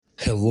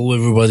Hello,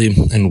 everybody,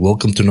 and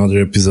welcome to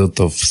another episode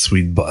of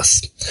Sweet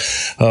Buzz.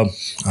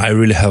 I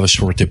really have a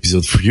short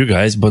episode for you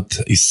guys, but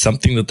it's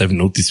something that I've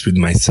noticed with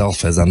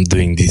myself as I'm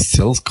doing these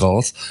sales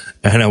calls,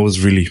 and I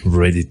was really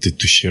ready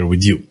to share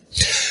with you.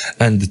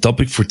 And the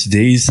topic for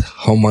today is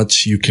how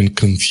much you can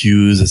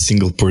confuse a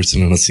single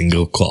person on a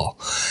single call.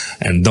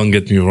 And don't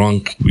get me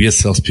wrong, we as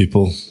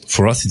salespeople,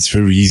 for us it's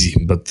very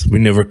easy, but we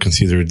never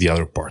consider the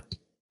other part.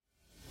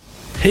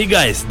 Hey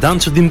guys,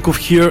 Dancho Dimkov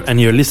here, and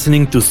you're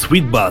listening to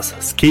Sweet Buzz,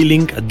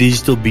 Scaling a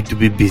Digital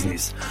B2B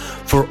Business.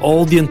 For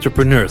all the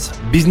entrepreneurs,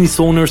 business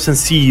owners and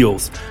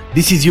CEOs,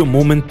 this is your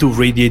moment to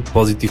radiate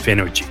positive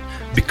energy.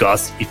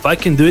 Because if I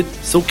can do it,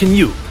 so can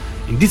you.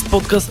 In this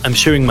podcast, I'm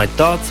sharing my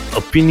thoughts,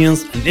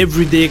 opinions, and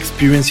everyday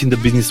experience in the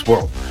business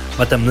world.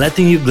 But I'm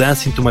letting you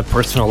glance into my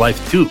personal life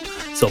too.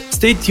 So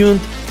stay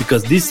tuned,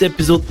 because this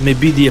episode may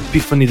be the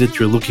epiphany that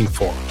you're looking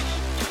for.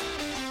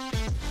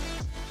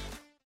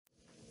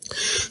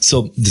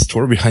 So the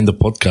story behind the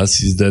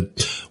podcast is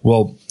that,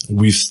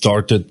 we've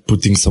started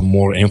putting some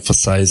more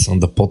emphasis on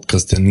the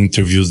podcast and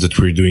interviews that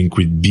we're doing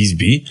with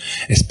BizB,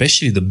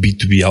 especially the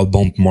B2B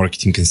outbound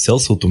marketing and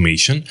sales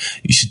automation.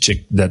 You should check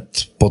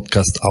that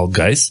podcast out,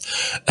 guys.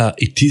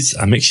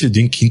 I'm actually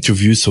doing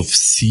interviews of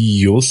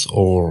CEOs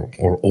or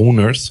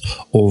owners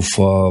of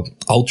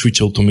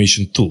outreach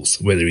automation tools,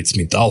 whether it's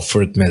Meet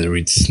Alfred, whether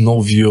it's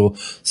Novio.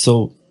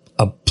 So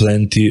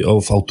plenty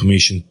of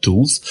automation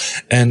tools,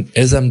 and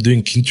as I'm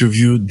doing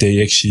interview,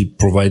 they actually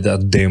provide a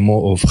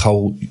demo of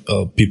how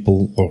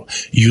people or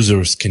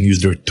users can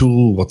use their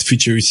tool, what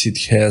features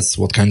it has,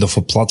 what kind of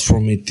a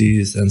platform it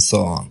is, and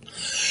so on.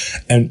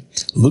 And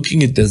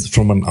looking at this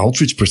from an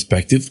outreach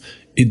perspective,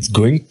 it's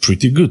going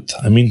pretty good.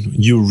 I mean,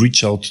 you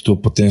reach out to a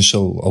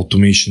potential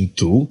automation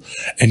tool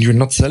and you're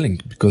not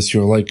selling because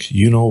you're like,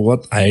 you know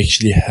what? I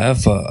actually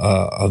have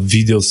a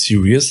video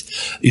series.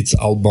 It's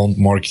outbound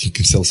marketing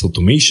and sales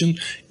automation.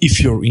 If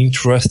you're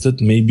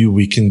interested, maybe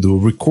we can do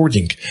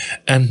recording.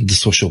 And the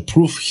social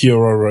proof, here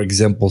are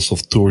examples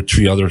of 2 or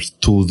 3 other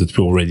tools that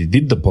we already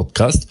did the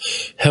podcast.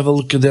 Have a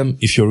look at them.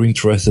 If you're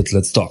interested,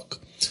 let's talk.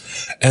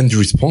 And the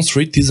response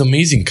rate is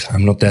amazing.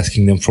 I'm not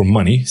asking them for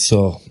money.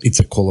 So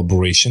it's a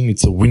collaboration.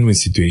 It's a win-win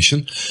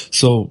situation.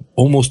 So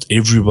almost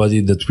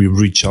everybody that we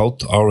reach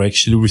out are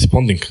actually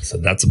responding. So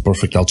that's a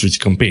perfect outreach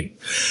campaign.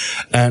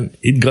 And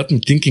it got me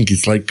thinking.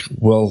 It's like,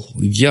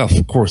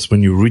 of course,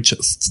 when you reach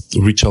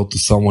out to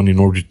someone in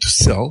order to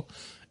sell,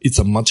 it's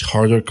a much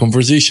harder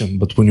conversation.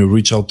 But when you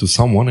reach out to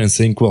someone and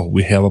saying,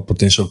 we have a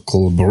potential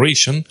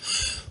collaboration,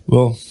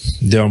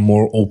 they are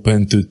more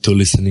open to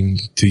listening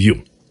to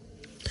you.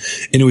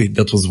 Anyway,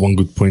 that was one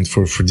good point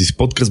for this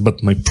podcast,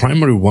 but my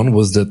primary one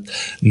was that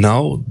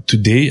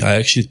today, I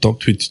actually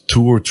talked with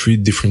 2 or 3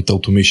 different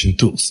automation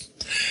tools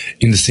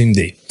in the same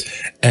day.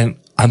 And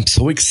I'm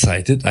so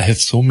excited. I have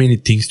so many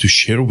things to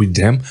share with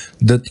them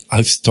that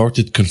I've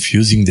started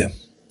confusing them.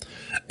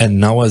 And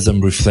now as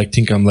I'm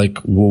reflecting, I'm like,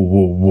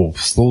 whoa,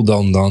 slow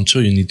down,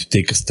 Dancho. You need to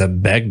take a step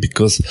back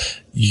because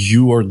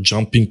you are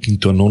jumping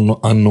into an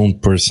unknown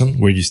person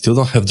where you still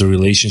don't have the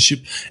relationship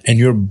and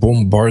you're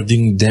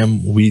bombarding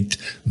them with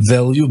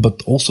value,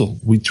 but also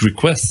with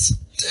requests.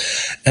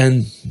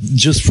 And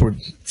just for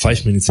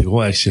 5 minutes ago,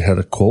 I actually had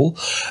a call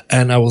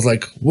and I was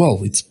like,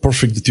 it's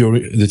perfect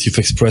that you've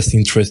expressed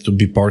interest to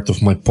be part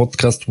of my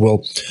podcast.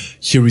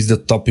 Here is the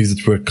topics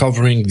that we're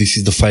covering. This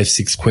is the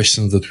 5-6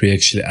 questions that we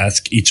actually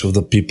ask each of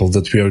the people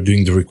that we are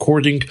doing the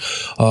recording.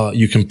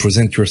 You can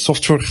present your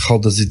software. How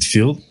does it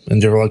feel?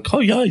 And they're like,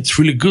 it's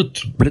really good.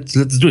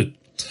 Let's do it.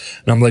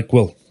 And I'm like,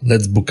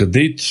 let's book a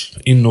date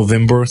in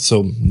November.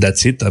 So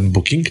that's it. I'm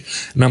booking.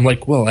 And I'm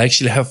like, I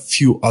actually have a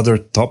few other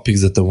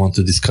topics that I want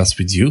to discuss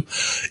with you.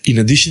 In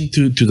addition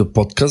to the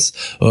podcast,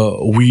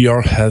 we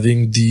are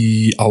having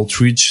the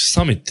Outreach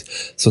Summit.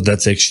 So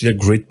that's actually a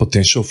great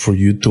potential for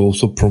you to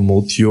also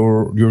promote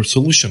your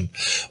solution.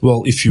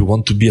 If you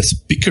want to be a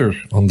speaker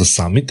on the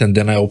summit, and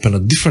then I open a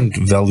different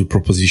value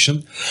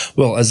proposition.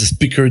 As a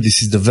speaker,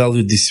 this is the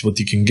value. This is what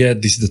you can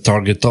get. This is the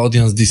target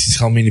audience. This is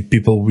how many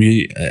people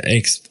we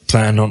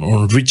plan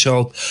on reach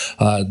out,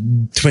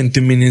 20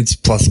 minutes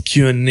plus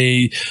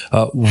Q&A.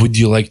 Would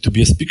you like to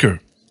be a speaker?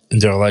 And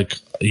they're like,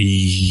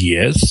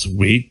 yes,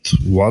 wait,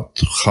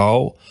 what,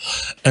 how?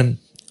 And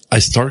I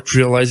start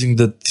realizing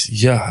that,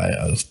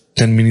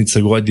 10 minutes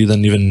ago, I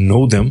didn't even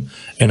know them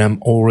and I'm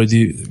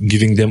already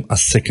giving them a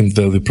second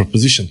value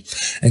proposition.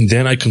 And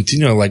then I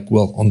continue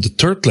on the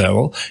third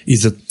level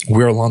is that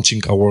we're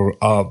launching our,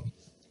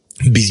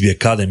 BizB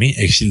Academy,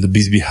 actually the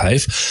BizB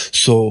Hive.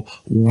 So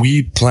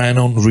we plan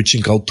on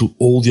reaching out to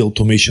all the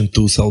automation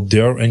tools out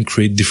there and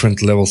create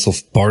different levels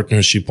of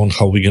partnership on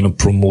how we're going to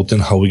promote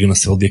and how we're going to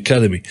sell the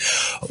Academy.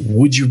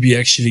 Would you be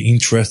actually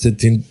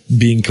interested in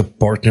being a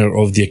partner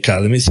of the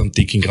Academy? So I'm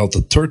taking out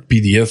a third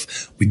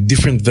PDF with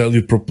different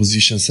value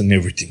propositions and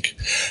everything.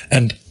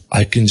 And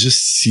I can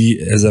just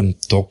see as I'm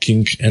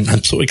talking and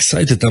I'm so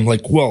excited. I'm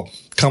like,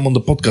 come on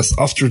the podcast.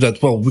 After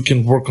that, we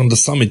can work on the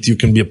summit. You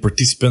can be a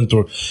participant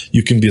or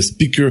you can be a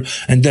speaker.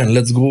 And then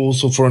let's go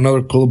also for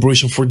another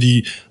collaboration for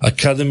the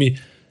Academy.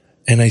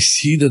 And I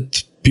see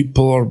that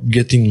people are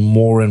getting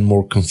more and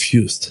more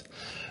confused.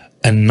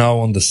 And now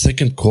on the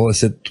second call, I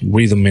said,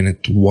 wait a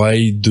minute,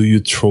 why do you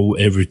throw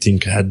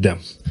everything at them?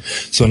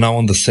 So now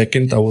on the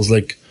second, I was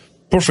like,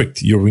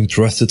 perfect. You're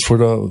interested for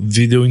the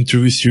video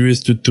interview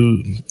series for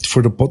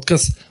the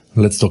podcast?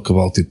 Let's talk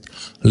about it.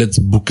 Let's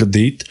book a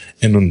date.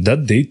 And on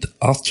that date,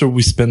 after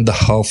we spend the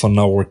half an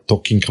hour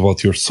talking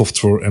about your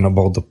software and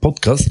about the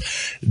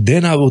podcast,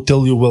 then I will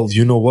tell you, well,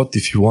 you know what?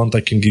 If you want,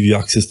 I can give you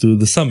access to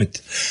the summit.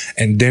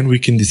 And then we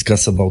can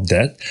discuss about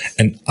that.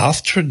 And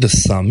after the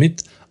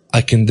summit,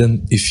 I can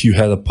then, if you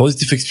had a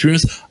positive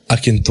experience, I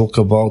can talk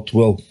about,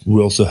 well,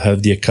 we also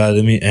have the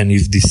academy and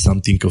if this is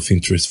something of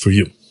interest for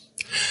you.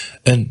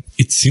 And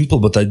it's simple,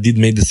 but I did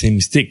make the same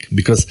mistake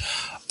because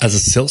as a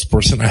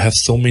salesperson, I have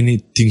so many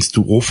things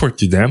to offer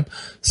to them.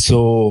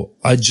 So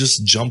I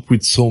just jump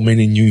with so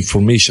many new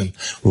information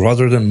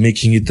rather than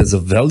making it as a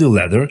value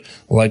ladder.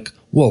 Like,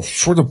 well,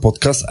 for the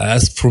podcast, I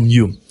ask from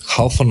you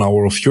half an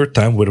hour of your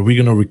time where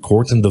we're going to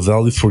record, and the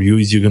value for you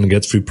is you're going to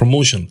get free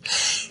promotion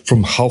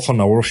from half an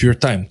hour of your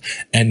time.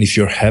 And if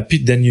you're happy,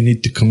 then you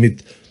need to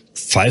commit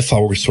 5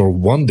 hours or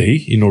 1 day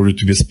in order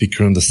to be a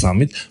speaker on the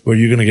summit, where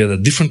you're going to get a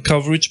different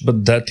coverage,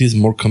 but that is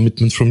more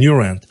commitment from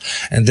your end.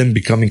 And then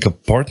becoming a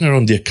partner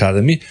on the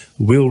academy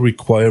will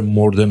require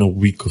more than a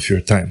week of your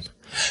time.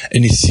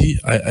 And you see,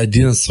 I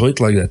didn't saw it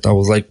like that. I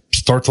was like,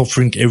 start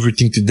offering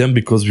everything to them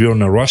because we're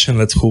in a rush and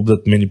let's hope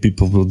that many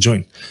people will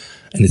join.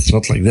 And it's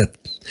not like that.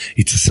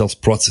 It's a sales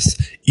process.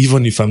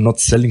 Even if I'm not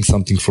selling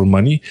something for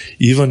money,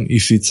 even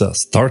if it's a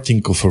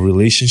starting of a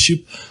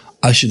relationship,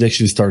 I should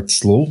actually start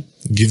slow,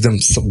 give them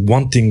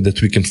one thing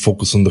that we can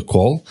focus on the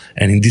call.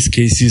 And in this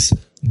case is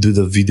do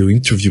the video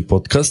interview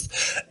podcast.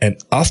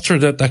 And after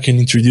that, I can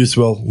introduce,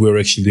 well, we're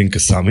actually doing a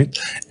summit.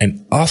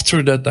 And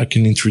after that, I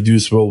can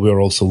introduce, well,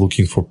 we're also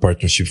looking for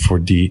partnership for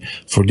the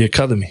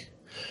academy.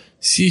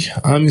 See,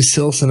 I'm in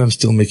sales and I'm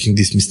still making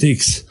these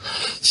mistakes.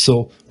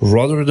 So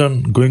rather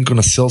than going on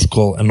a sales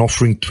call and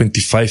offering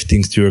 25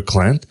 things to your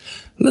client,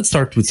 let's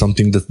start with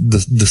something that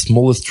the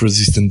smallest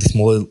resistance,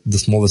 the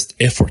smallest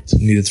effort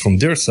needed from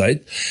their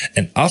side.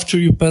 And after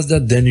you pass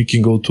that, then you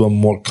can go to a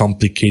more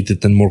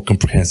complicated and more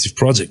comprehensive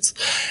projects.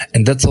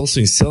 And that's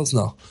also in sales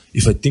now.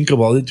 If I think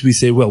about it, we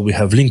say, well, we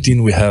have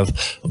LinkedIn, we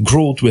have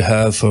growth, we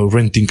have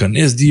renting an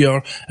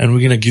SDR, and we're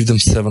going to give them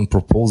 7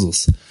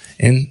 proposals.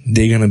 And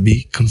they're going to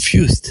be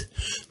confused.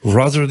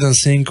 Rather than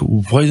saying,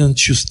 why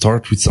don't you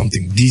start with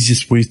something? The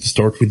easiest way is to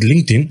start with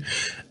LinkedIn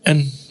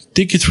and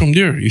take it from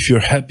there. If you're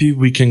happy,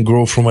 we can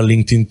grow from a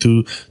LinkedIn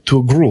to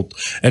a growth.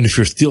 And if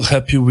you're still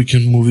happy, we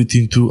can move it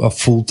into a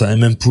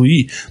full-time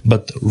employee.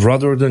 But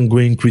rather than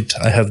going with,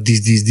 I have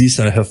this,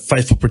 and I have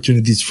 5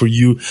 opportunities for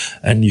you,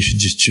 and you should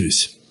just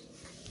choose.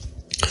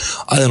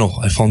 I don't know.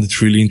 I found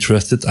it really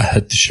interesting. I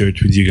had to share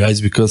it with you guys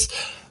because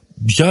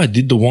I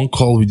did the one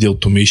call with the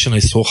automation. I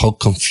saw how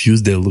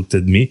confused they looked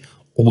at me.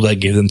 Although I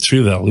gave them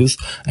 3 values.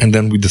 And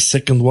then with the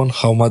second one,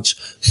 how much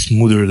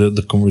smoother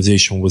the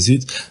conversation was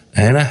it.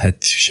 And I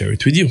had to share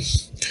it with you.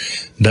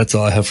 That's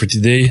all I have for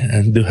today.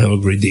 And do have a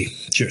great day.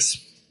 Cheers.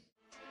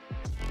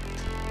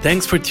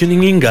 Thanks for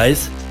tuning in,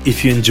 guys.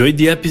 If you enjoyed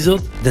the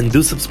episode, then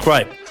do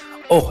subscribe.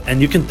 Oh,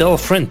 and you can tell a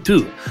friend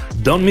too.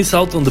 Don't miss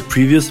out on the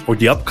previous or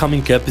the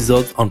upcoming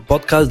episodes on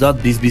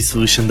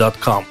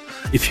podcast.bsbsolution.com.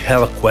 If you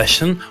have a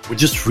question or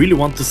just really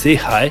want to say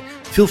hi,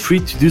 feel free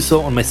to do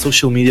so on my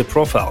social media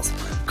profiles.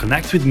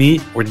 Connect with me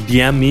or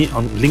DM me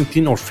on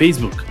LinkedIn or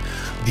Facebook.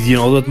 Did you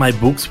know that my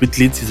book, Sweet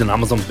Leads, is an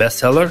Amazon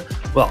bestseller?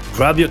 Well,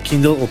 grab your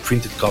Kindle or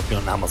printed copy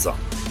on Amazon.